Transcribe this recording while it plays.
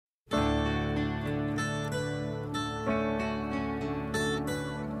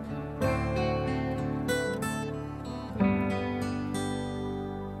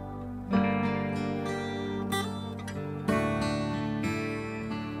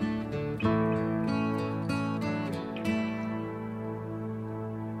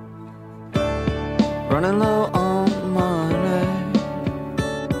Running low on money,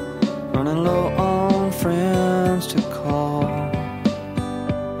 running low on friends to call,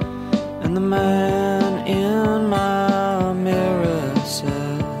 and the man in my mirror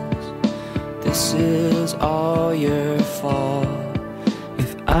says, this is all your fault.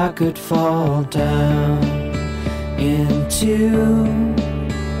 If I could fall down into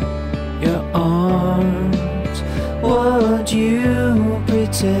your arms, would you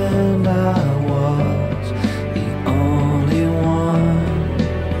pretend I was the only one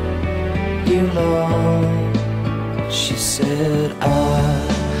you love? She said, I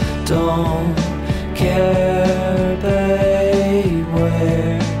don't care, babe,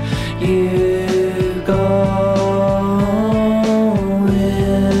 where you go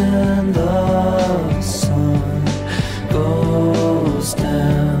when the sun goes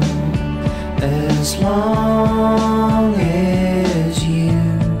down, as long as you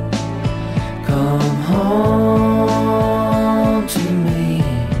come home to me.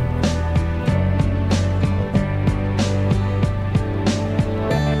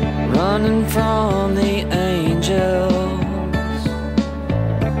 Running from the angels,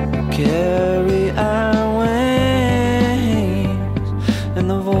 carry our wings, and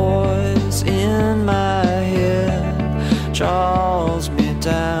the voice in my head draws me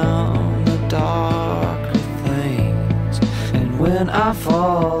down the darker things. And when I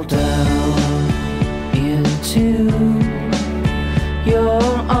fall down into